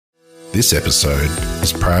This episode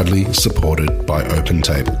is proudly supported by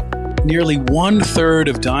OpenTable. Nearly 1/3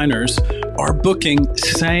 of diners are booking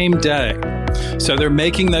same day. So they're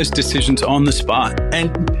making those decisions on the spot.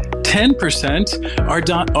 And 10%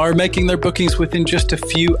 are making their bookings within just a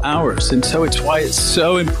few hours. And so it's why it's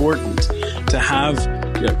so important to have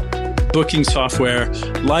booking software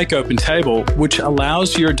like OpenTable, which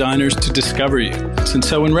allows your diners to discover you. And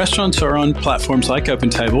so when restaurants are on platforms like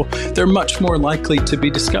OpenTable, they're much more likely to be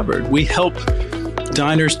discovered. We help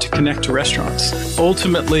diners to connect to restaurants.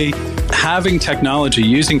 Ultimately, having technology,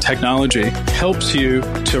 using technology, helps you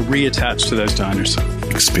to reattach to those diners.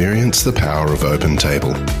 Experience the power of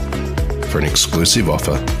OpenTable. For an exclusive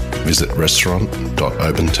offer, visit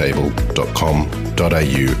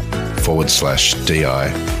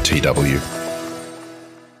restaurant.opentable.com.au/DITW.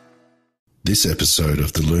 This episode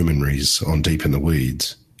of the Luminaries on Deep in the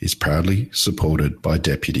Weeds is proudly supported by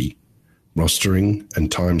Deputy, rostering and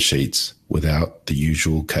timesheets without the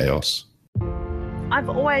usual chaos. I've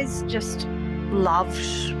always just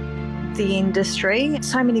loved the industry.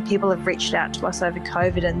 So many people have reached out to us over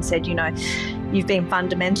COVID and said, you've been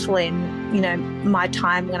fundamental in, my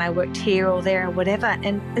time when I worked here or there or whatever.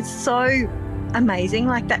 And it's so amazing,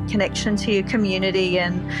 like that connection to your community,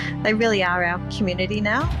 and they really are our community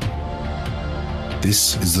now.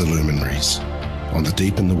 This is the Luminaries on the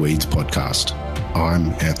Deep in the Weeds podcast.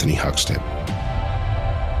 I'm Anthony Huckstep.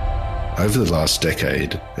 Over the last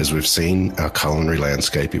decade, as we've seen our culinary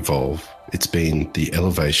landscape evolve, it's been the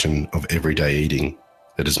elevation of everyday eating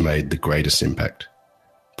that has made the greatest impact.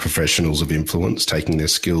 Professionals of influence taking their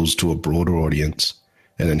skills to a broader audience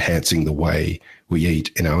and enhancing the way we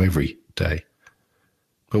eat in our everyday.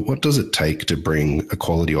 But what does it take to bring a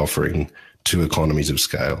quality offering to economies of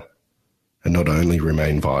scale and not only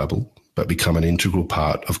remain viable, but become an integral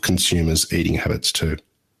part of consumers' eating habits too?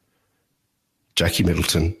 Jackie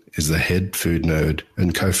Middleton is the head food nerd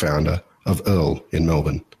and co-founder of Earl in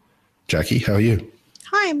Melbourne. Jackie, how are you?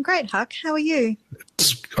 Hi, I'm great, Huck. How are you?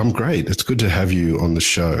 I'm great. It's good to have you on the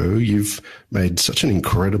show. You've made such an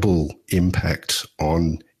incredible impact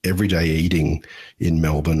on everyday eating in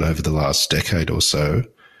Melbourne over the last decade or so.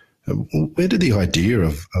 Where did the idea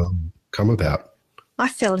of come about? I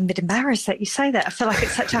feel a bit embarrassed that you say that. I feel like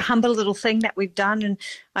it's such a humble little thing that we've done, and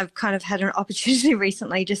I've kind of had an opportunity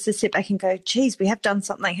recently just to sit back and go, geez, we have done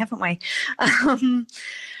something, haven't we?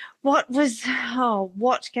 What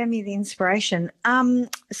gave me the inspiration?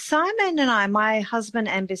 Simon and I, my husband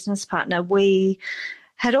and business partner, we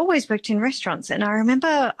had always worked in restaurants. And I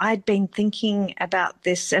remember I'd been thinking about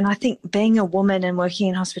this, and I think being a woman and working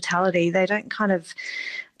in hospitality, they don't kind of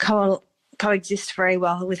coexist very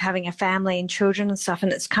well with having a family and children and stuff.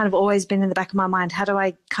 And it's kind of always been in the back of my mind, how do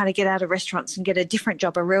I kind of get out of restaurants and get a different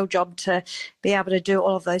job, a real job, to be able to do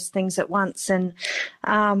all of those things at once? And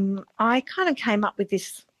I kind of came up with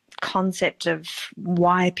this concept of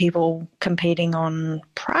why people competing on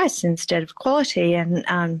price instead of quality, and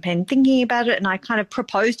thinking about it. And I kind of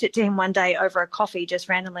proposed it to him one day over a coffee, just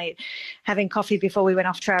randomly having coffee before we went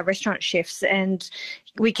off to our restaurant shifts. And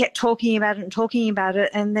we kept talking about it.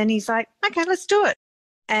 And then he's like, okay, let's do it.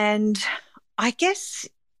 And I guess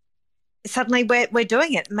suddenly we're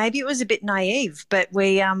doing it. Maybe it was a bit naive, but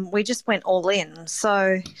we just went all in.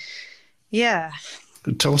 So, yeah.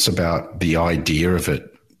 Tell us about the idea of it.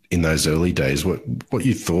 In those early days, what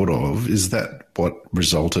you thought of, is that what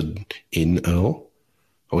resulted in Earl,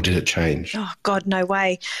 or did it change? Oh God, no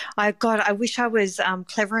way! I wish I was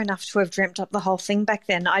clever enough to have dreamt up the whole thing back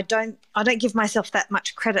then. I don't give myself that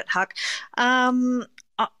much credit, Huck.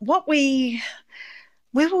 We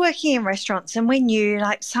were working in restaurants, and we knew,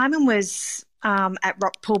 like, Simon was at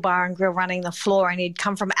Rockpool Bar and Grill running the floor, and he'd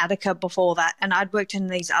come from Attica before that, and I'd worked in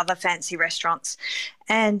these other fancy restaurants,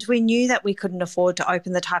 and we knew that we couldn't afford to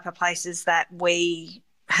open the type of places that we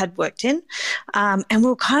had worked in, and we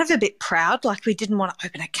were kind of a bit proud, like we didn't want to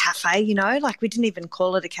open a cafe, like we didn't even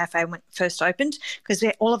call it a cafe when it first opened, because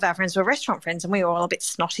all of our friends were restaurant friends, and we were all a bit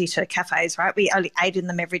snotty to cafes, right? We only ate in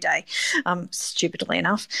them every day, stupidly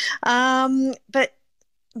enough, but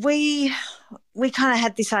we kind of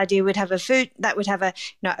had this idea we'd have a food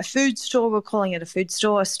store. We're calling it a food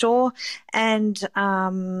store, and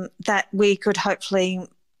that we could hopefully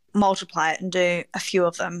multiply it and do a few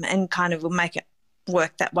of them and kind of make it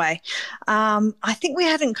work that way. I think we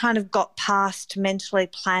hadn't kind of got past mentally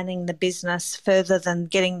planning the business further than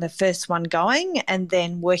getting the first one going and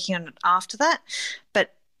then working on it after that.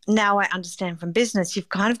 But now I understand from business, you've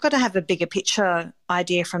kind of got to have a bigger picture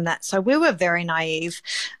idea from that. So we were very naive.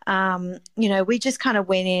 We just kind of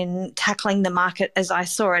went in tackling the market as I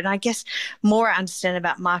saw it. And I guess more I understand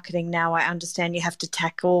about marketing now, I understand you have to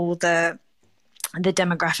tackle the the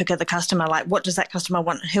demographic of the customer, like what does that customer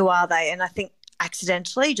want? Who are they? And I think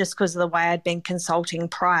accidentally, just because of the way I'd been consulting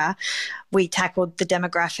prior, we tackled the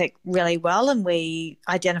demographic really well, and I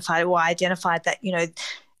identified that,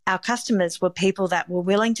 our customers were people that were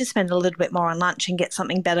willing to spend a little bit more on lunch and get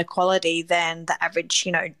something better quality than the average,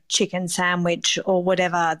 chicken sandwich or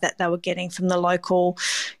whatever that they were getting from the local,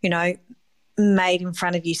 made in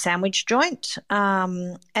front of you sandwich joint.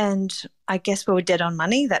 And I guess we were dead on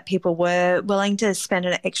money that people were willing to spend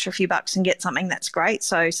an extra few bucks and get something that's great.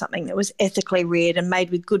 So something that was ethically reared and made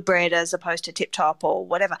with good bread as opposed to Tip Top or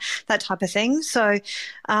whatever, that type of thing. So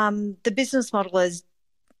the business model has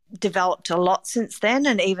developed a lot since then,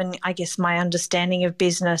 and even I guess my understanding of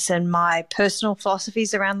business and my personal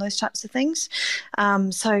philosophies around those types of things.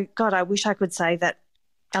 So God, I wish I could say that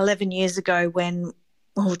 11 years ago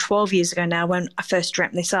 12 years ago now when I first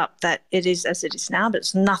dreamt this up, that it is as it is now, but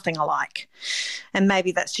it's nothing alike. And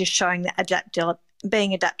maybe that's just showing that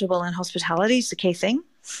being adaptable in hospitality is the key thing,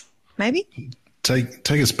 maybe. Take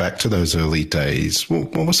us back to those early days.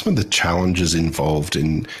 What were some of the challenges involved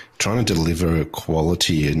in trying to deliver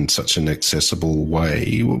quality in such an accessible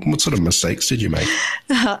way? What sort of mistakes did you make?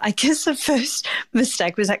 I guess the first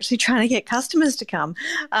mistake was actually trying to get customers to come.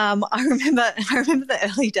 I remember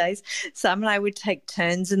the early days. Sam and I would take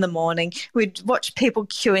turns in the morning. We'd watch people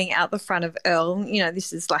queuing out the front of Earl.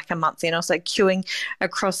 This is like a month in or so, queuing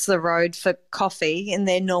across the road for coffee in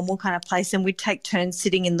their normal kind of place, and we'd take turns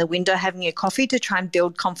sitting in the window having a coffee to try and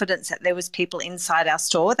build confidence that there was people inside our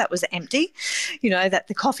store that was empty, that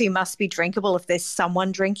the coffee must be drinkable if there's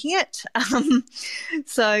someone drinking it.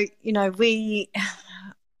 So,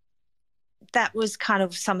 that was kind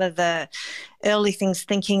of some of the early things,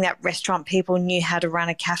 thinking that restaurant people knew how to run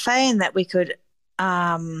a cafe and that we could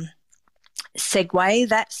segue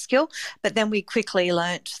that skill. But then we quickly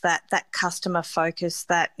learnt that customer focus,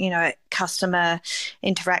 that, customer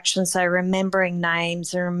interaction, so remembering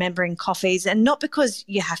names and remembering coffees, and not because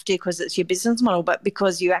you have to, because it's your business model, but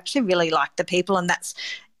because you actually really like the people, and that's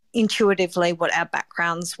intuitively what our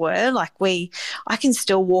backgrounds were. Like I can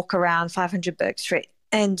still walk around 500 Burke Street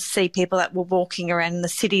and see people that were walking around in the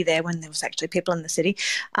city there when there was actually people in the city,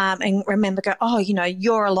 and remember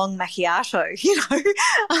you're a long macchiato,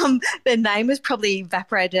 their name was probably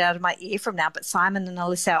evaporated out of my ear from now, but Simon and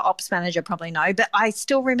Alyssa, our ops manager, probably know, but I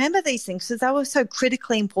still remember these things because they were so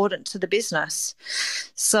critically important to the business.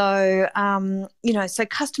 So, so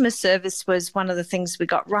customer service was one of the things we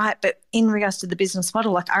got right, but in regards to the business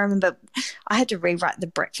model, like I remember I had to rewrite the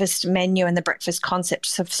breakfast menu and the breakfast concept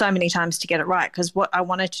so many times to get it right, because what I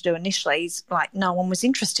wanted to do initially is like no one was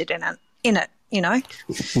interested in it.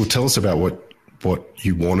 Well, tell us about what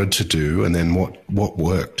you wanted to do and then what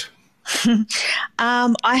worked.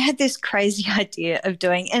 I had this crazy idea of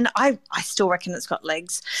doing, and I still reckon it's got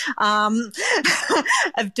legs,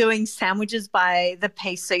 of doing sandwiches by the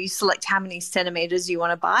piece. So you select how many centimetres you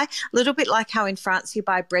want to buy, a little bit like how in France you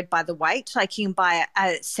buy bread by the weight. Like you can buy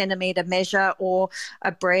a centimetre measure or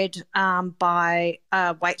a bread by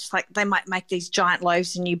weight. Like they might make these giant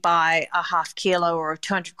loaves and you buy a half kilo or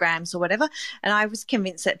 200 grams or whatever. And I was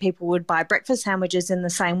convinced that people would buy breakfast sandwiches in the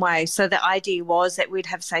same way. So the idea was that we'd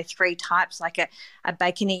have, say, 3 types, like a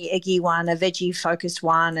bacony, eggy one, a veggie focused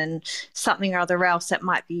one, and something or other else that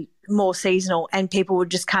might be more seasonal, and people would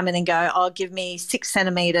just come in and go, oh, give me 6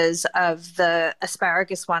 centimetres of the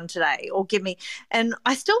asparagus one today, or give me, and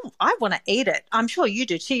I want to eat it. I'm sure you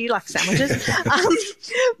do too. You like sandwiches.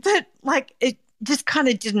 But like it just kind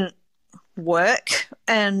of didn't work.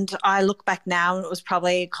 And I look back now and it was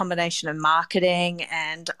probably a combination of marketing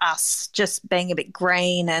and us just being a bit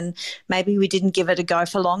green, and maybe we didn't give it a go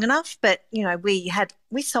for long enough. But,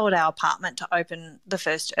 we sold our apartment to open the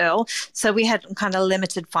first Earl. So we had kind of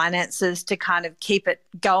limited finances to kind of keep it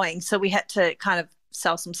going. So we had to kind of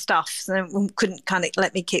sell some stuff. So we couldn't kind of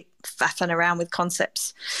let me keep faffing around with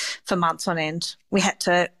concepts for months on end. We had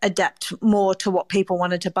to adapt more to what people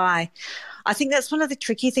wanted to buy. I think that's one of the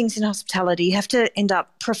tricky things in hospitality. You have to end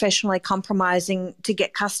up professionally compromising to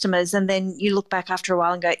get customers, and then you look back after a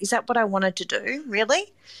while and go, is that what I wanted to do,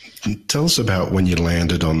 really? Tell us about when you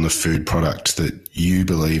landed on the food product that you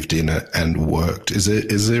believed in it and worked.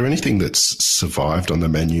 Is there anything that's survived on the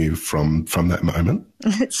menu from that moment?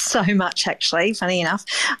 It's so much, actually, funny enough.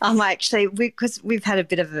 Because we've had a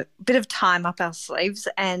bit of time up our sleeves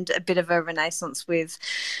and a bit of a renaissance with,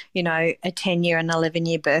 a 10-year and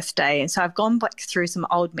 11-year birthday. And so I've gone back through some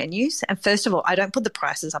old menus. And first of all, I don't put the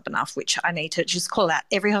prices up enough, which I need to just call out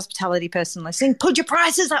every hospitality person listening, put your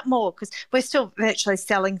prices up more, because we're still virtually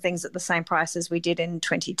selling things at the same price as we did in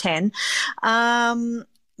 2010.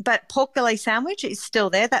 but pork belly sandwich is still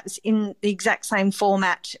there. That was in the exact same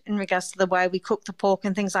format in regards to the way we cook the pork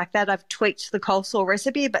and things like that. I've tweaked the coleslaw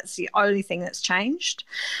recipe, but it's the only thing that's changed.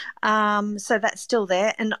 So that's still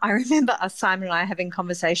there. And I remember us, Simon and I, having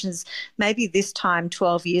conversations maybe this time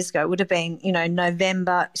 12 years ago. It would have been,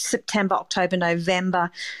 September, October, November,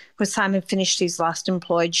 because Simon finished his last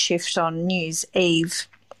employed shift on New Year's Eve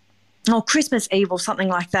or Christmas Eve or something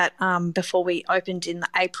like that, before we opened in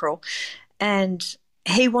April. And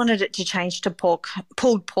he wanted it to change to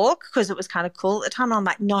pulled pork because it was kind of cool at the time. I'm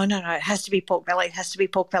like, no, it has to be pork belly. It has to be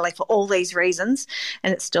pork belly for all these reasons.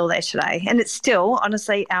 And it's still there today. And it's still,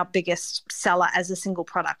 honestly, our biggest seller as a single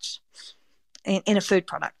product in a food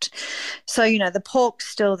product. So, the pork's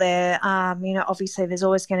still there. Obviously there's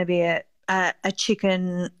always going to be a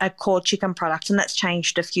core chicken product, and that's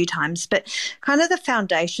changed a few times. But kind of the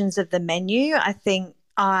foundations of the menu, I think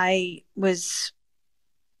I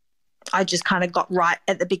just kind of got right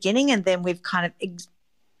at the beginning, and then we've kind of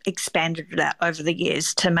expanded it out over the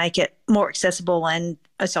years to make it more accessible, and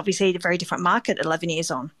it's obviously a very different market 11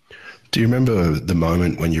 years on. Do you remember the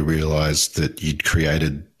moment when you realised that you'd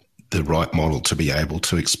created the right model to be able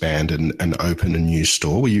to expand and open a new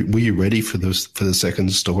store? Were you ready for the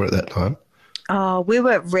second store at that time? Oh, we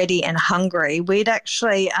were ready and hungry. We'd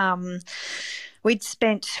actually we'd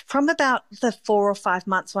spent from about the 4 or 5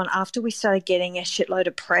 months one after we started getting a shitload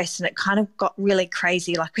of press, and it kind of got really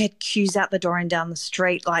crazy. Like, we had queues out the door and down the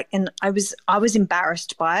street, and I was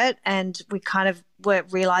embarrassed by it, and we kind of were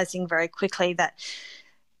realising very quickly that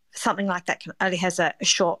something like that only has a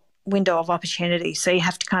short window of opportunity. So you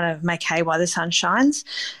have to kind of make hay while the sun shines.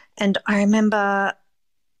 And I remember,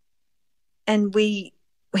 and we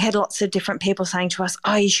had lots of different people saying to us,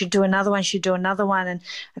 oh, you should do another one, And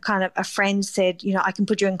a friend said, I can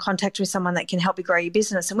put you in contact with someone that can help you grow your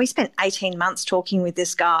business. And we spent 18 months talking with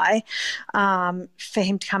this guy for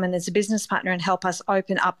him to come in as a business partner and help us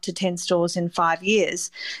open up to 10 stores in 5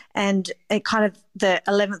 years. And it kind of, the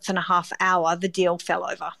 11th and a half hour, the deal fell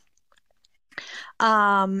over.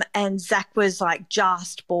 And Zach was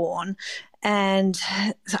just born. And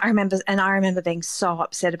I remember being so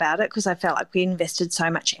upset about it because I felt like we invested so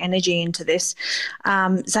much energy into this.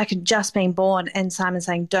 Zach had just been born, and Simon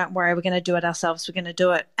saying, don't worry, we're going to do it ourselves. We're going to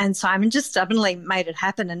do it. And Simon just stubbornly made it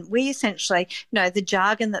happen. And we essentially, the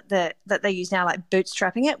jargon that they use now, like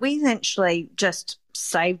bootstrapping it, we essentially just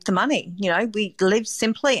saved the money. We lived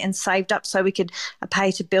simply and saved up so we could pay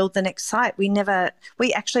to build the next site. We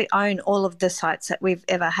actually own all of the sites that we've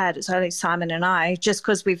ever had. It's only Simon and I, just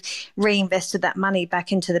because we've reinvested that money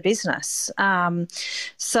back into the business.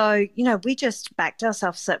 So, we just backed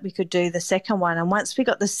ourselves so that we could do the second one. And once we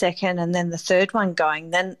got the second and then the third one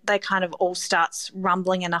going, then they kind of all starts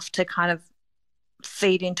rumbling enough to kind of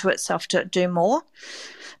feed into itself to do more.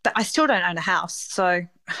 But I still don't own a house. So,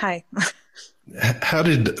 hey. How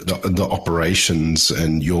did the operations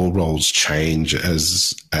and your roles change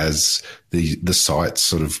as the sites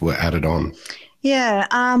sort of were added on? Yeah,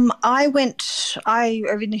 I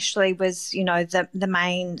initially was, the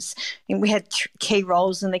mains. We had key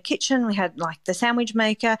roles in the kitchen. We had the sandwich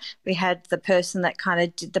maker. We had the person that kind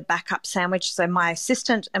of did the backup sandwich, so my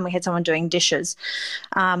assistant, and we had someone doing dishes.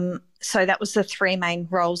 So that was the 3 main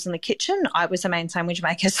roles in the kitchen. I was the main sandwich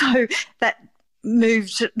maker. So that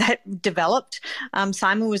developed.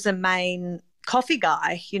 Simon was the main coffee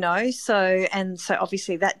guy, so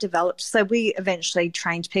obviously that developed. So we eventually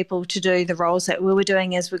trained people to do the roles that we were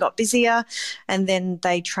doing as we got busier, and then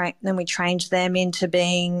we trained them into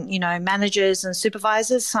being, managers and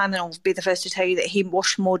supervisors. Simon will be the first to tell you that he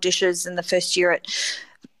washed more dishes in the first year at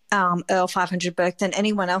Earl 500 Burke than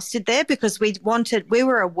anyone else did there, because we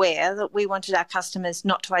were aware that we wanted our customers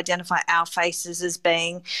not to identify our faces as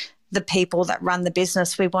being the people that run the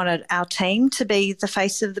business. We wanted our team to be the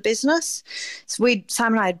face of the business. So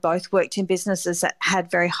Simon and I had both worked in businesses that had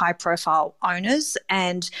very high profile owners,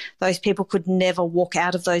 and those people could never walk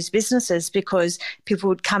out of those businesses because people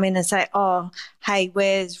would come in and say, oh, hey,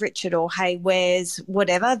 where's Richard? Or hey, where's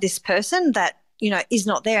whatever, this person that is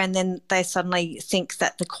not there, and then they suddenly think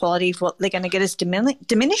that the quality of what they're going to get is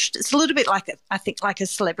diminished. It's a little bit like a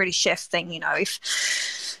celebrity chef thing,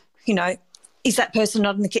 if is that person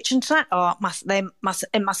not in the kitchen tonight? Oh,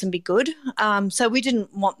 it mustn't be good. So we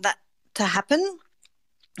didn't want that to happen.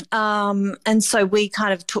 And so we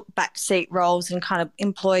kind of took backseat roles and kind of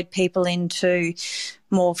employed people into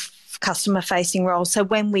more customer-facing roles. So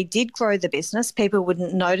when we did grow the business, people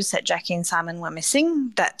wouldn't notice that Jackie and Simon were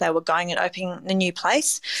missing, that they were going and opening a new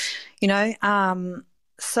place,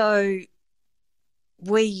 So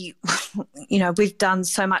we, we've done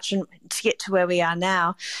so much to get to where we are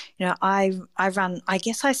now. I run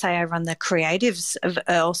the creatives of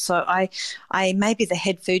Earl. So I may be the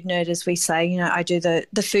head food nerd, as we say. I do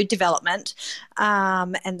the food development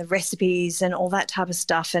and the recipes and all that type of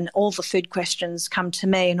stuff, and all the food questions come to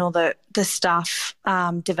me, and all the staff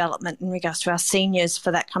development in regards to our seniors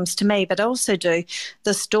for that comes to me. But I also do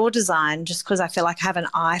the store design, just because I feel like I have an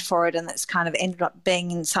eye for it, and that's kind of ended up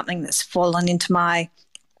being something that's fallen into my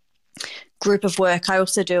group of work. I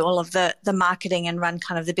also do all of the marketing and run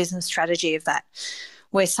kind of the business strategy of that,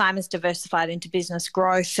 where Simon's diversified into business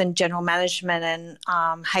growth and general management and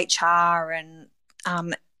HR and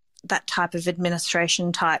that type of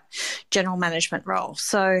administration type general management role.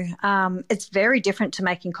 So it's very different to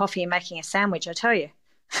making coffee and making a sandwich, I tell you.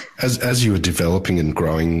 As you were developing and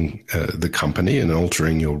growing the company and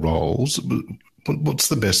altering your roles, what's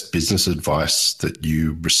the best business advice that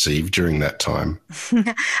you received during that time?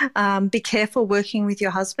 Be careful working with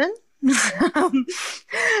your husband. If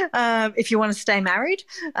you want to stay married.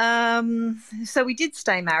 So we did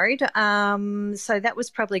stay married. So that was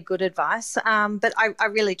probably good advice. But I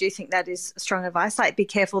really do think that is strong advice. Like, be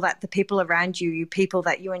careful that the people around you, people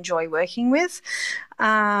that you enjoy working with,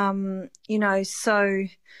 so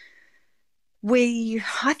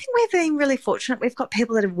I think we've been really fortunate. We've got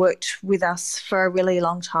people that have worked with us for a really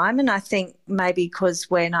long time. And I think maybe because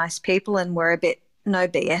we're nice people and we're a bit no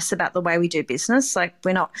BS about the way we do business. Like,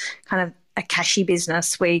 we're not kind of a cashy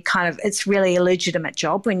business. It's really a legitimate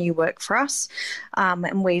job when you work for us.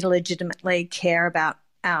 And we legitimately care about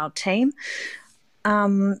our team.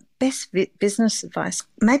 Best business advice.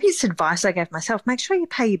 Maybe it's advice I gave myself. Make sure you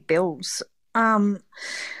pay your bills.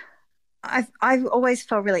 I've always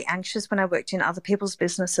felt really anxious when I worked in other people's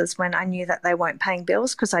businesses when I knew that they weren't paying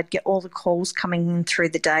bills, because I'd get all the calls coming in through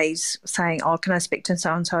the days saying, oh, can I speak to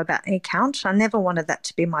so-and-so about an account? I never wanted that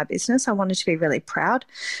to be my business. I wanted to be really proud.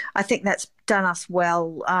 I think that's done us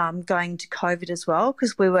well going to COVID as well,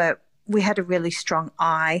 because we had a really strong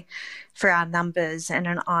eye for our numbers and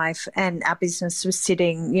and our business was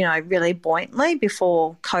sitting, really buoyantly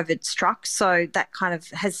before COVID struck. So that kind of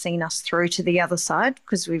has seen us through to the other side,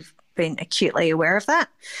 because we've been acutely aware of that.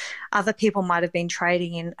 Other people might have been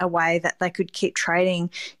trading in a way that they could keep trading,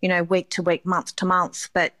 week to week, month to month.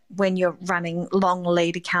 But when you're running long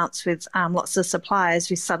lead accounts with lots of suppliers,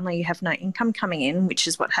 suddenly you have no income coming in, which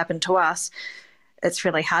is what happened to us. It's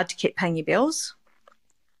really hard to keep paying your bills.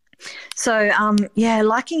 So,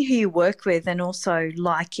 liking who you work with, and also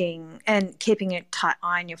liking and keeping a tight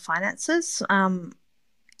eye on your finances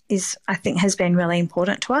I think has been really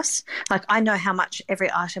important to us. Like, I know how much every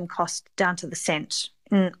item costs down to the cent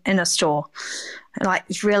in a store. Like,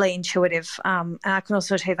 it's really intuitive. And I can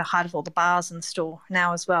also tell you the height of all the bars in the store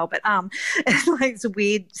now as well. But it's a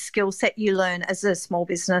weird skill set you learn as a small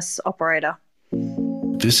business operator.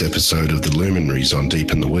 This episode of the Luminaries on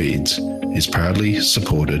Deep in the Weeds is proudly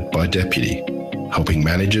supported by Deputy, helping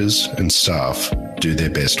managers and staff do their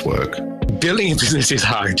best work. Building a business is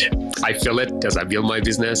hard. I feel it as I build my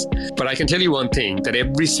business. But I can tell you one thing, that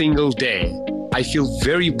every single day, I feel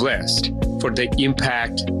very blessed for the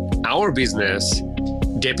impact our business,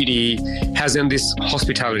 Deputy, has in this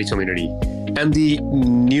hospitality community and the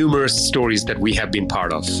numerous stories that we have been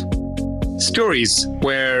part of. Stories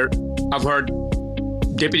where I've heard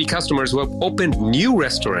Deputy customers who have opened new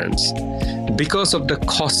restaurants because of the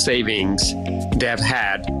cost savings they have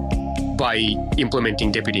had by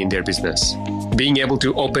implementing Deputy in their business. Being able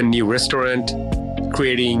to open new restaurant,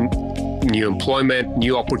 creating new employment,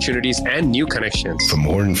 new opportunities, and new connections. For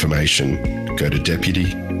more information, go to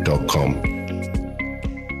deputy.com.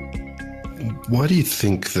 Why do you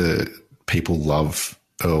think that people love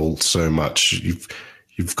Earl so much?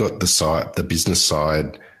 You've got the business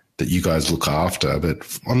side that you guys look after,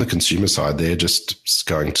 but on the consumer side, they're just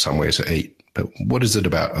going somewhere to eat. But what is it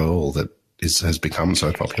about Earl that has become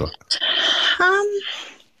so popular?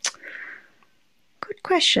 Good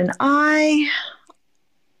question. I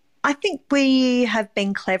think we have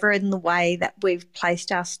been clever in the way that we've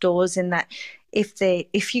placed our stores, in that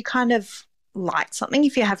if you kind of like something,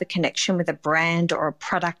 if you have a connection with a brand or a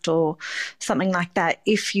product or something like that,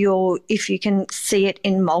 if you can see it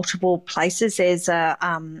in multiple places, there's a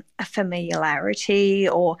familiarity.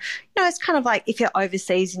 Or it's kind of like if you're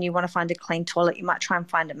overseas and you want to find a clean toilet, you might try and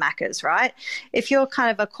find a Macca's, right? If you're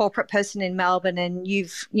kind of a corporate person in Melbourne and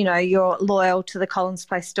you're loyal to the Collins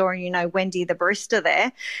Place store and Wendy the barista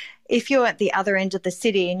there, if you're at the other end of the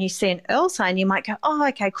city and you see an Earl sign, you might go, oh,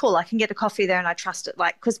 okay, cool, I can get a coffee there and I trust it.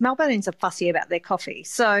 Like, because Melbourneans are fussy about their coffee.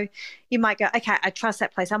 So you might go, okay, I trust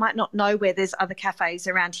that place. I might not know where there's other cafes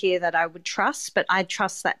around here that I would trust, but I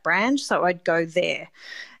trust that brand, so I'd go there.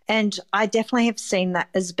 And I definitely have seen that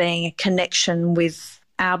as being a connection with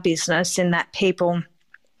our business, in that people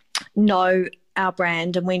know our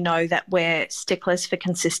brand and we know that we're sticklers for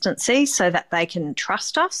consistency so that they can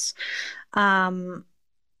trust us.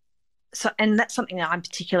 And that's something that I'm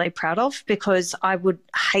particularly proud of, because I would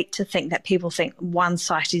hate to think that people think one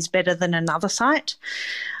site is better than another site.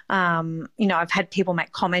 I've had people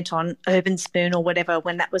make comment on Urban Spoon or whatever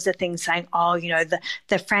when that was a thing, saying, oh,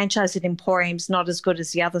 the franchise at Emporium's not as good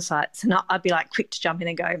as the other sites. And I'd be like quick to jump in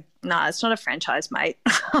and go, no, it's not a franchise, mate.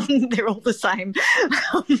 They're all the same.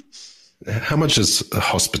 How much has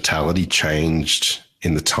hospitality changed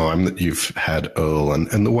in the time that you've had Earl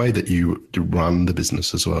and the way that you run the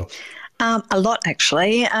business as well? A lot,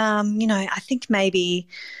 actually. I think maybe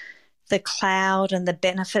the cloud and the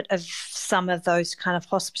benefit of some of those kind of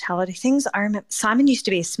hospitality things. I remember Simon used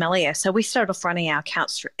to be a smellier, so we started off running our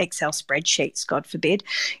accounts through Excel spreadsheets, God forbid.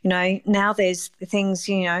 Now there's things,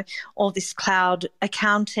 all this cloud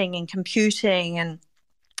accounting and computing and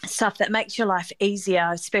stuff that makes your life easier,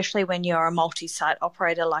 especially when you're a multi-site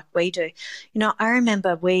operator like we do. I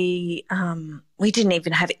remember we didn't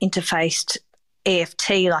even have interfaced EFT,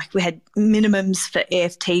 like we had minimums for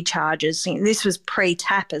EFT charges. This was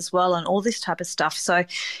pre-tap as well and all this type of stuff. So,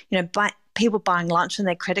 people buying lunch on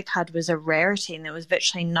their credit card was a rarity, and there was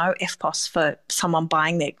virtually no FPOS for someone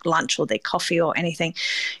buying their lunch or their coffee or anything.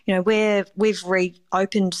 We've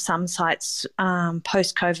reopened some sites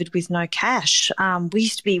post-COVID with no cash. We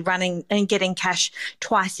used to be running and getting cash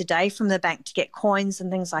twice a day from the bank to get coins and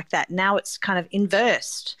things like that. Now it's kind of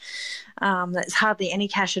inversed. There's hardly any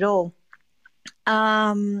cash at all.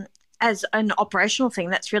 As an operational thing,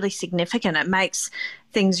 that's really significant. It makes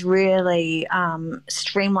things really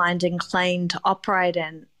streamlined and clean to operate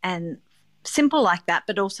and simple like that,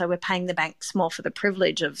 but also we're paying the banks more for the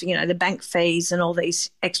privilege of, the bank fees and all these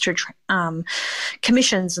extra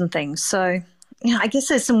commissions and things. So, I guess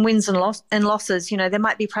there's some wins and losses. There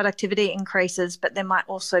might be productivity increases, but there might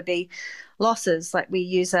also be losses. Like we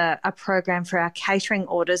use a program for our catering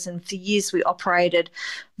orders, and for years we operated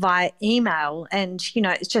via email, and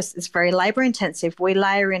it's very labor intensive. We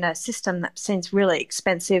layer in a system that seems really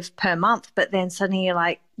expensive per month, but then suddenly you're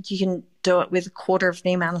like, you can do it with a quarter of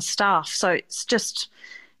the amount of staff. So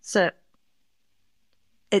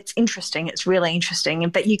it's interesting. It's really interesting.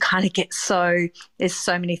 But you kind of there's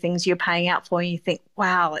so many things you're paying out for, and you think,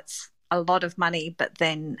 wow, it's a lot of money, but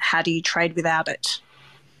then how do you trade without it?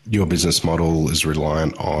 Your business model is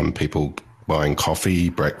reliant on people buying coffee,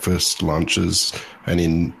 breakfast, lunches, and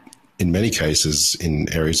in many cases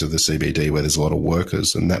in areas of the CBD where there's a lot of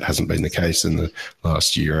workers, and that hasn't been the case in the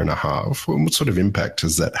last year and a half. What sort of impact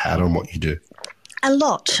has that had on what you do? A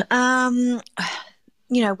lot.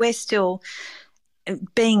 We're still...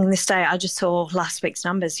 Being this day, I just saw last week's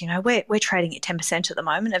numbers. We're trading at 10% at the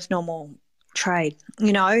moment of normal trade.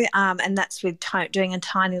 And that's with doing a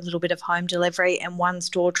tiny little bit of home delivery and one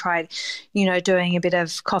store trade. Doing a bit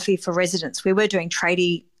of coffee for residents. We were doing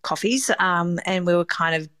tradie coffees, and we were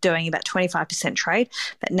kind of doing about 25% trade.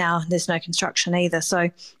 But now there's no construction either,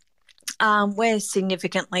 so. We're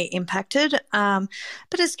significantly impacted, but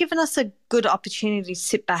it's given us a good opportunity to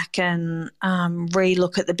sit back and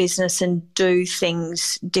re-look at the business and do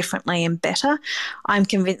things differently and better. I'm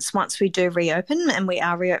convinced once we do reopen, and we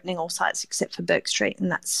are reopening all sites except for Burke Street,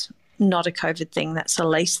 and that's not a COVID thing, that's a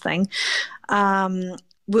lease thing,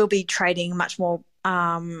 we'll be trading much more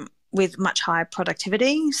with much higher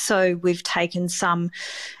productivity. So we've taken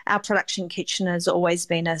our production kitchen has always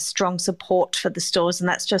been a strong support for the stores, and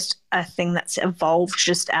that's just a thing that's evolved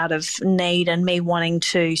just out of need and me wanting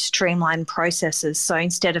to streamline processes. So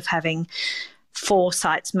instead of having 4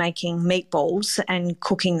 sites making meatballs and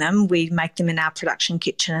cooking them, we make them in our production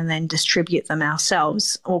kitchen and then distribute them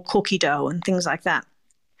ourselves, or cookie dough and things like that.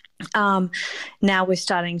 Now we're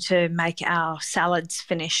starting to make our salads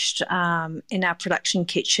finished in our production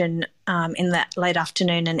kitchen in that late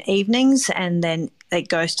afternoon and evenings, and then it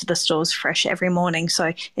goes to the stores fresh every morning.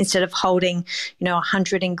 So instead of holding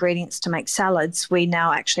 100 ingredients to make salads, we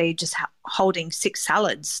now actually just holding 6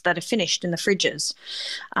 salads that are finished in the fridges.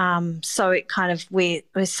 So it kind of we're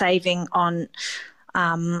saving on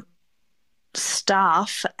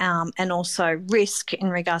staff and also risk in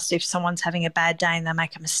regards to if someone's having a bad day and they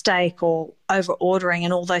make a mistake or over ordering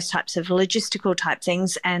and all those types of logistical type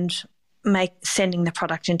things, and sending the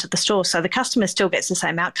product into the store. So the customer still gets the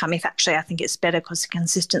same outcome. If actually I think it's better because the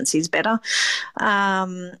consistency is better.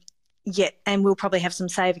 and we'll probably have some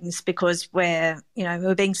savings because we're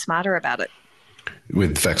being smarter about it.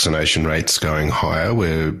 With vaccination rates going higher,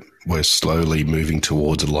 we're slowly moving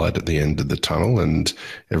towards a light at the end of the tunnel, and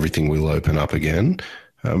everything will open up again.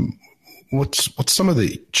 What's some of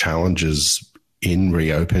the challenges in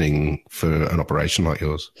reopening for an operation like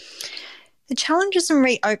yours? The challenges in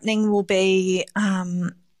reopening will be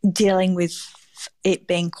dealing with it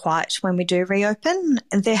being quiet when we do reopen.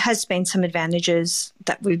 And there has been some advantages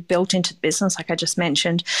that we've built into the business, like I just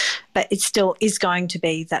mentioned, but it still is going to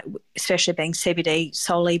be that, especially being CBD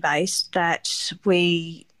solely based, that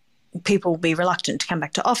people will be reluctant to come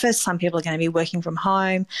back to office. Some people are going to be working from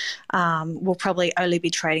home. We'll probably only be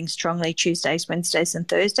trading strongly Tuesdays, Wednesdays and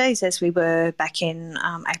Thursdays as we were back in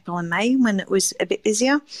April and May when it was a bit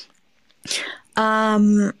busier.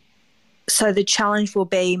 So the challenge will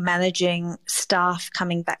be managing staff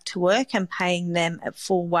coming back to work and paying them at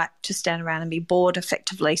full whack to stand around and be bored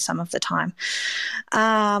effectively some of the time.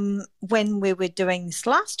 When we were doing this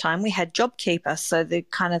last time, we had JobKeeper, so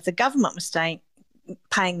the government was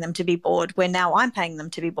paying them to be bored, where now I'm paying them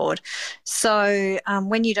to be bored. So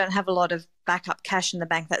when you don't have a lot of backup cash in the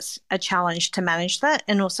bank, that's a challenge to manage that,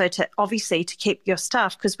 and also to obviously to keep your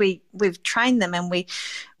staff, because we've trained them and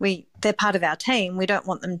they're part of our team. We don't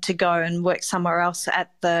want them to go and work somewhere else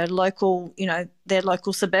at the local, their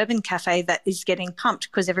local suburban cafe that is getting pumped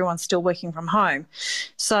because everyone's still working from home.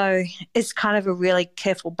 So it's kind of a really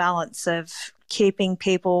careful balance of keeping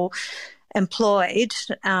people employed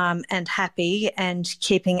and happy, and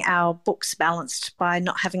keeping our books balanced by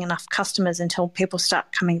not having enough customers until people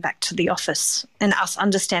start coming back to the office, and us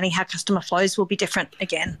understanding how customer flows will be different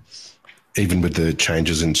again. Even with the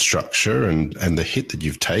changes in structure and the hit that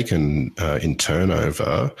you've taken in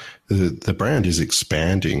turnover, the brand is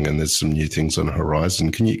expanding and there's some new things on the horizon.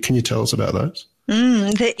 Can you tell us about those?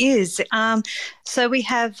 There is. So we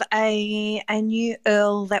have a new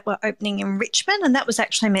Earl that we're opening in Richmond, and that was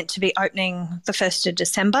actually meant to be opening the 1st of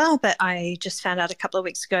December, but I just found out a couple of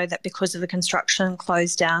weeks ago that because of the construction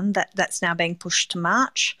closed down, that's now being pushed to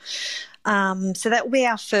March. So that will be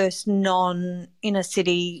our first non-inner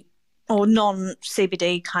city or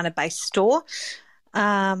non-CBD kind of based store.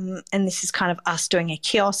 And this is kind of us doing a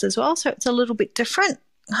kiosk as well, so it's a little bit different,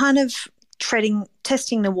 kind of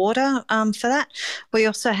testing the water for that. We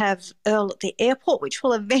also have Earl at the airport, which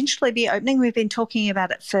will eventually be opening. We've been talking about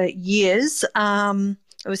it for years. It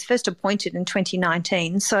was first appointed in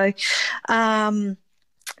 2019. So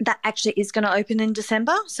that actually is going to open in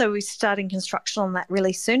December. So we're starting construction on that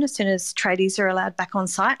really soon as tradies are allowed back on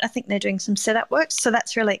site. I think they're doing some setup works, so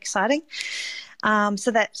that's really exciting. So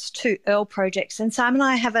that's 2 Earl projects. And Simon and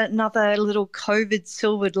I have another little COVID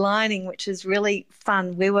silvered lining, which is really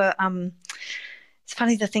fun. We were it's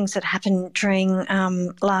funny the things that happened during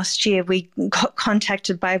last year. We got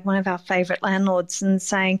contacted by one of our favourite landlords and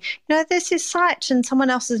saying, there's this site and someone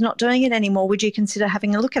else is not doing it anymore. Would you consider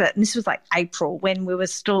having a look at it? And this was like April, when we were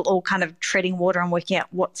still all kind of treading water and working out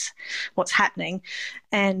what's happening.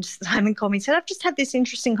 And Simon called me and said, I've just had this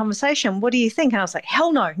interesting conversation. What do you think? And I was like,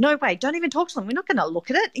 hell no way. Don't even talk to them. We're not going to look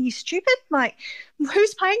at it. Are you stupid? Like,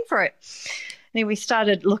 who's paying for it? And we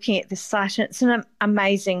started looking at this site, and it's an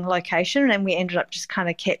amazing location, and we ended up just kind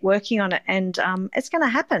of kept working on it, and it's going to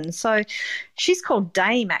happen. So she's called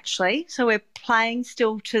Dame, actually. So we're playing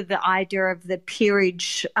still to the idea of the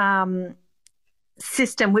peerage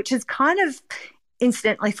system, which has kind of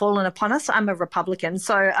incidentally fallen upon us. I'm a Republican,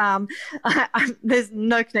 so there's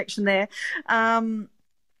no connection there.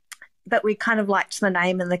 But we kind of liked the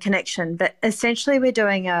name and the connection. But essentially we're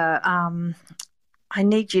doing I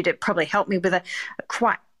need you to probably help me with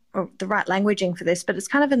the right languaging for this, but it's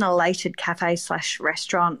kind of an elated cafe /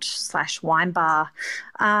 restaurant / wine bar.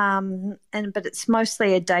 But it's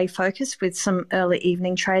mostly a day focus with some early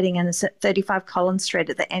evening trading, and it's at 35 Collins Street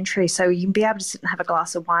at the entry. So you can be able to sit and have a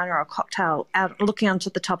glass of wine or a cocktail out looking onto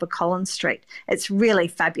the top of Collins Street. It's really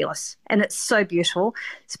fabulous and it's so beautiful.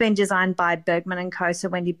 It's been designed by Bergman & Co. So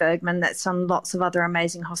Wendy Bergman, that's done lots of other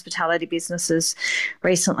amazing hospitality businesses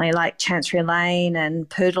recently, like Chancery Lane and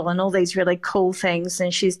Poodle and all these really cool things.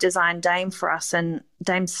 And she's designed Dame for us, and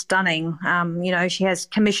Dame's stunning. She has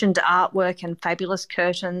commissioned artwork and fabulous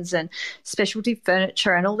curtains and specialty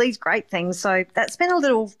furniture and all these great things. So that's been a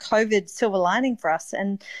little COVID silver lining for us,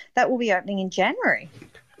 and that will be opening in January.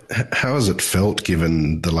 How has it felt,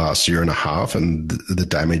 given the last year and a half and the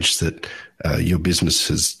damage that your business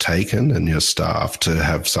has taken and your staff, to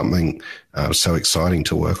have something so exciting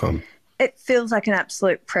to work on? It feels like an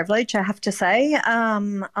absolute privilege, I have to say.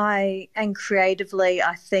 And creatively,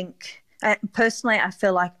 I think, personally, I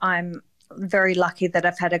feel like I'm very lucky that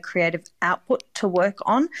I've had a creative output to work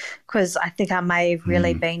on, because I think I may have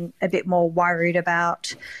really been a bit more worried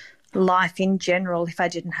about life in general if I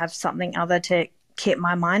didn't have something other to keep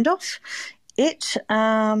my mind off it.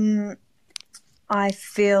 I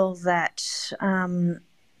feel that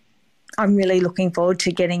I'm really looking forward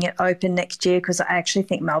to getting it open next year, because I actually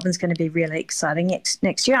think Melbourne's going to be really exciting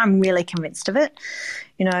next year. I'm really convinced of it,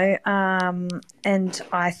 and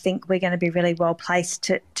I think we're going to be really well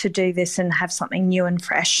placed to do this and have something new and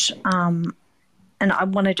fresh. And I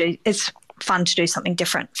want to do, it's fun to do something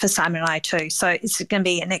different for Simon and I too. So it's going to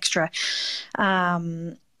be an extra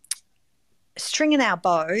string in our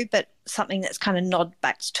bow, but something that's kind of nod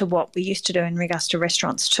back to what we used to do in regards to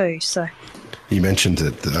restaurants too. So you mentioned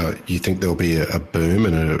that you think there'll be a boom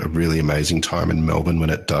and a really amazing time in Melbourne when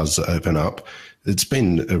it does open up. It's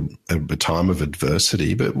been a time of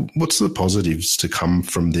adversity, but what's the positives to come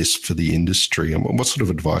from this for the industry, and what sort of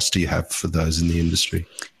advice do you have for those in the industry?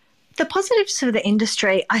 The positives for the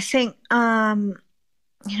industry, I think,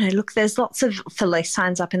 look, there's lots of for lease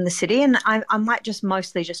signs up in the city, and I might just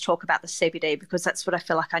mostly just talk about the CBD because that's what I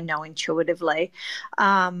feel like I know intuitively.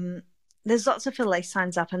 There's lots of for lease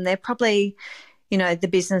signs up, and they're probably, the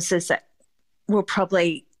businesses that were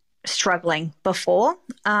probably struggling before.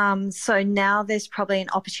 So now there's probably an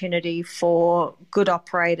opportunity for good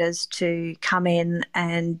operators to come in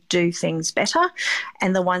and do things better,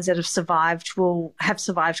 and the ones that have survived will have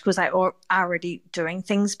survived because they are already doing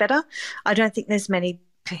things better. I don't think there's many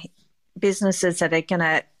businesses that are going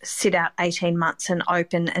to sit out 18 months and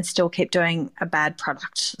open and still keep doing a bad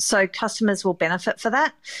product. So customers will benefit for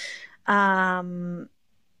that.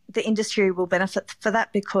 The industry will benefit for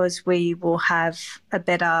that because we will have a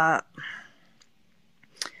better,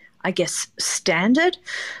 I guess, standard.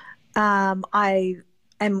 I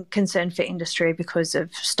am concerned for industry because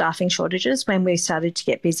of staffing shortages. When we started to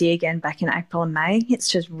get busy again back in April and May, it's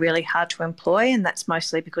just really hard to employ, and that's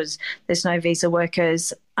mostly because there's no visa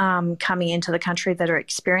workers coming into the country that are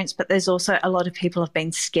experienced, but there's also a lot of people have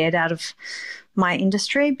been scared out of my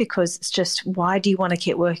industry because it's just, why do you want to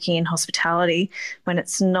keep working in hospitality when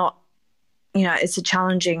it's not, it's a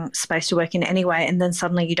challenging space to work in anyway, and then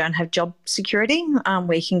suddenly you don't have job security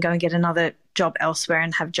where you can go and get another job elsewhere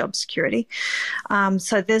and have job security.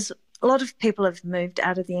 So there's a lot of people have moved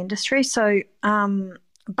out of the industry. So,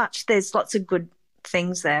 but there's lots of good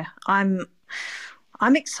things there.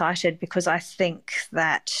 I'm excited because I think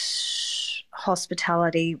that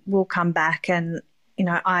hospitality will come back, and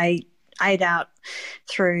I ate out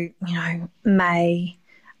through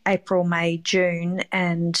April, May, June,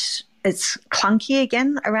 and it's clunky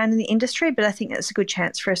again around in the industry, but I think it's a good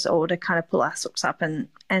chance for us all to kind of pull our socks up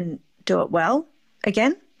and do it well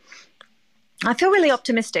again. I feel really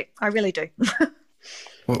optimistic. I really do.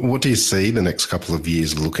 What do you see the next couple of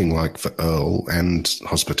years looking like for Earl and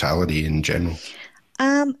hospitality in general?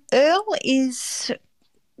 Earl is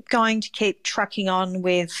going to keep trucking on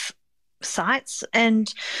with sites,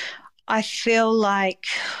 and I feel like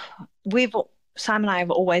Simon and I have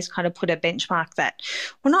always kind of put a benchmark that,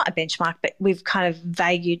 well, not a benchmark, but we've kind of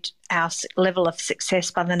valued our level of success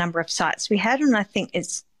by the number of sites we had. And I think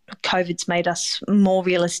COVID's made us more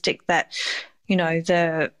realistic that,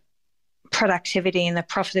 the productivity and the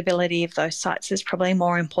profitability of those sites is probably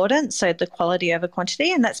more important. So the quality over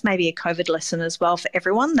quantity, and that's maybe a COVID lesson as well for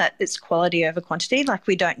everyone, that it's quality over quantity. Like,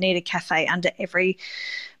 we don't need a cafe under every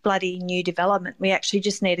bloody new development. We actually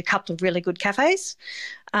just need a couple of really good cafes.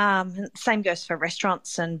 Same goes for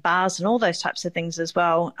restaurants and bars and all those types of things as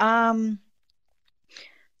well. I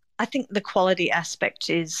think the quality aspect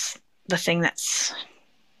is the thing that's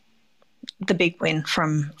the big win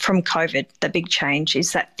from COVID. The big change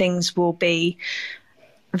is that things will be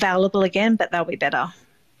available again, but they'll be better.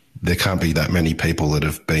 There can't be that many people that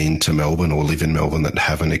have been to Melbourne or live in Melbourne that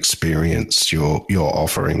haven't experienced your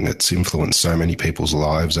offering that's influenced so many people's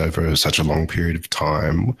lives over such a long period of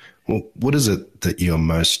time. Well, what is it that you're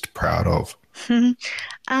most proud of?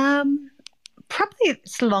 Probably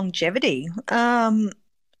it's longevity.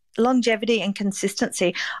 Longevity and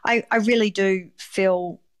consistency. I really do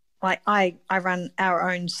feel like I run our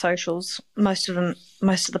own socials. Most of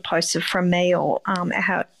the posts are from me or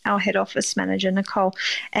our head office manager, Nicole.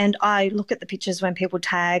 And I look at the pictures when people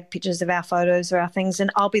tag pictures of our photos or our things, and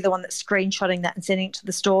I'll be the one that's screenshotting that and sending it to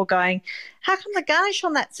the store going, how come the garnish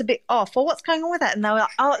on that's a bit off, or what's going on with that? And they're like,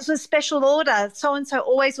 oh, it's a special order. So-and-so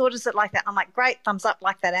always orders it like that. I'm like, great, thumbs up,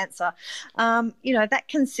 like that answer. That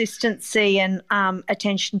consistency and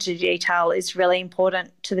attention to detail is really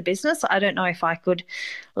important to the business. I don't know if I could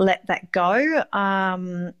let that go.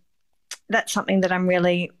 that's something that I'm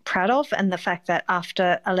really proud of. And the fact that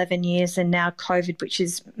after 11 years and now COVID, which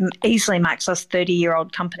is easily makes us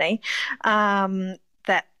 30-year-old company,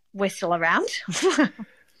 that we're still around.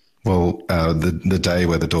 Well, the day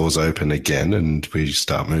where the doors open again and we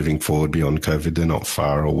start moving forward beyond COVID, they're not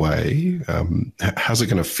far away. How's it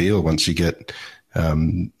going to feel once you get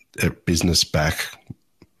a business back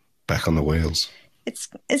on the wheels?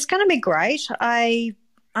 It's going to be great. I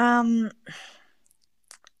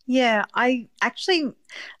actually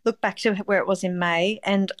look back to where it was in May,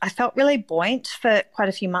 and I felt really buoyant for quite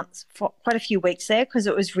a few weeks there, because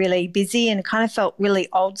it was really busy and kind of felt really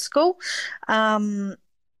old school. I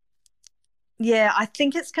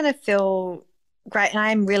think it's going to feel great, and I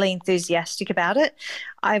am really enthusiastic about it.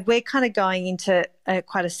 We're kind of going into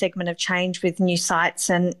quite a segment of change with new sites,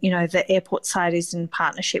 and, you know, the airport site is in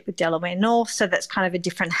partnership with Delaware North, so that's kind of a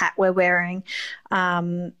different hat we're wearing.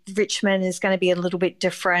 Richmond is going to be a little bit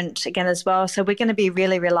different again as well, so we're going to be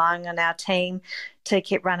really relying on our team to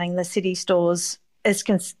keep running the city stores as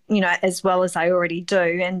well as they already do,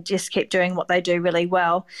 and just keep doing what they do really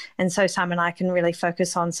well. And so Simon and I can really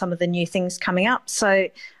focus on some of the new things coming up. So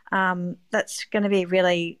that's going to be a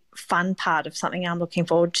really fun part of something I'm looking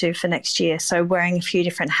forward to for next year. So wearing a few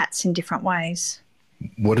different hats in different ways.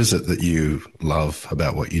 What is it that you love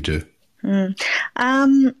about what you do? I've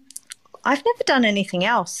never done anything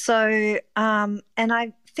else. So, and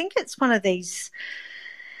I think it's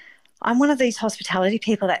I'm one of these hospitality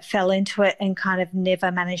people that fell into it and kind of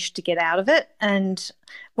never managed to get out of it. And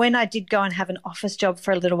when I did go and have an office job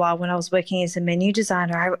for a little while when I was working as a menu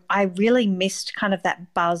designer, I really missed kind of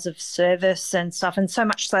that buzz of service and stuff, and so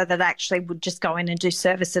much so that I actually would just go in and do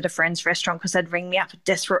service at a friend's restaurant because they'd ring me up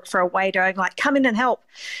desperate for a waiter and like, come in and help.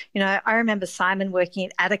 You know, I remember Simon working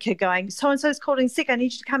at Attica going, so-and-so's called in sick, I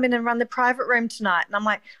need you to come in and run the private room tonight. And I'm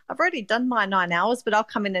like, I've already done my 9 hours, but I'll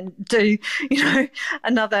come in and do, you know,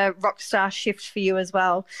 another rock star shift for you as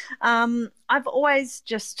well. I've always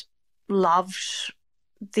just loved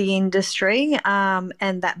the industry,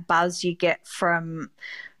 and that buzz you get from,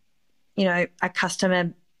 you know, a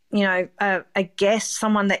customer, you know, a guest,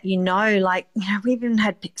 someone that you know, like, you know, we've even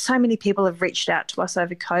had so many people have reached out to us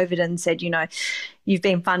over COVID and said, you know, you've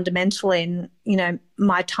been fundamental in, you know,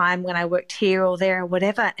 my time when I worked here or there or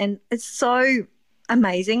whatever. And it's so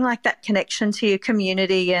amazing, like that connection to your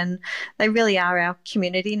community, and they really are our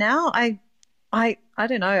community now. I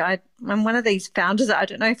don't know. I'm one of these founders that I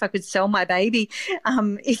don't know if I could sell my baby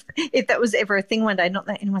if that was ever a thing one day. Not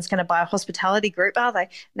that anyone's going to buy a hospitality group, are they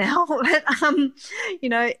now? But, you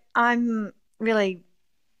know, I'm really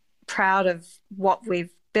proud of what we've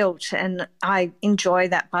built, and I enjoy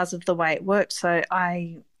that buzz of the way it works. So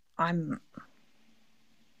I'm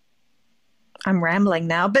rambling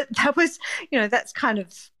now, but that was, you know, that's kind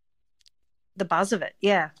of the buzz of it.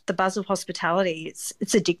 Yeah, the buzz of hospitality. It's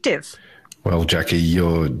addictive. Well, Jackie,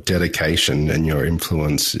 your dedication and your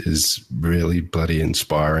influence is really bloody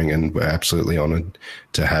inspiring, and we're absolutely honoured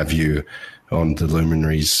to have you on the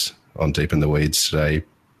Luminaries on Deep in the Weeds today.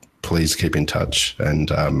 Please keep in touch, and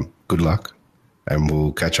good luck, and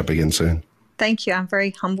we'll catch up again soon. Thank you. I'm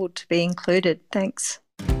very humbled to be included. Thanks.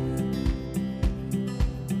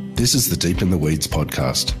 This is the Deep in the Weeds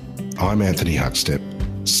podcast. I'm Anthony Huckstep.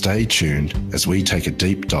 Stay tuned as we take a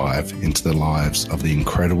deep dive into the lives of the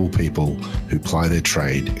incredible people who ply their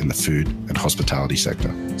trade in the food and hospitality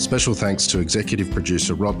sector. Special thanks to executive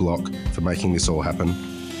producer Rob Locke for making this all happen.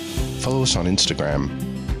 Follow us on Instagram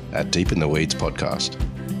at Deep in the Weeds Podcast,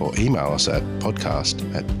 or email us at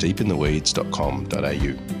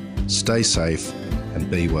podcast@deepintheweeds.com.au. Stay safe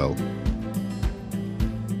and be well.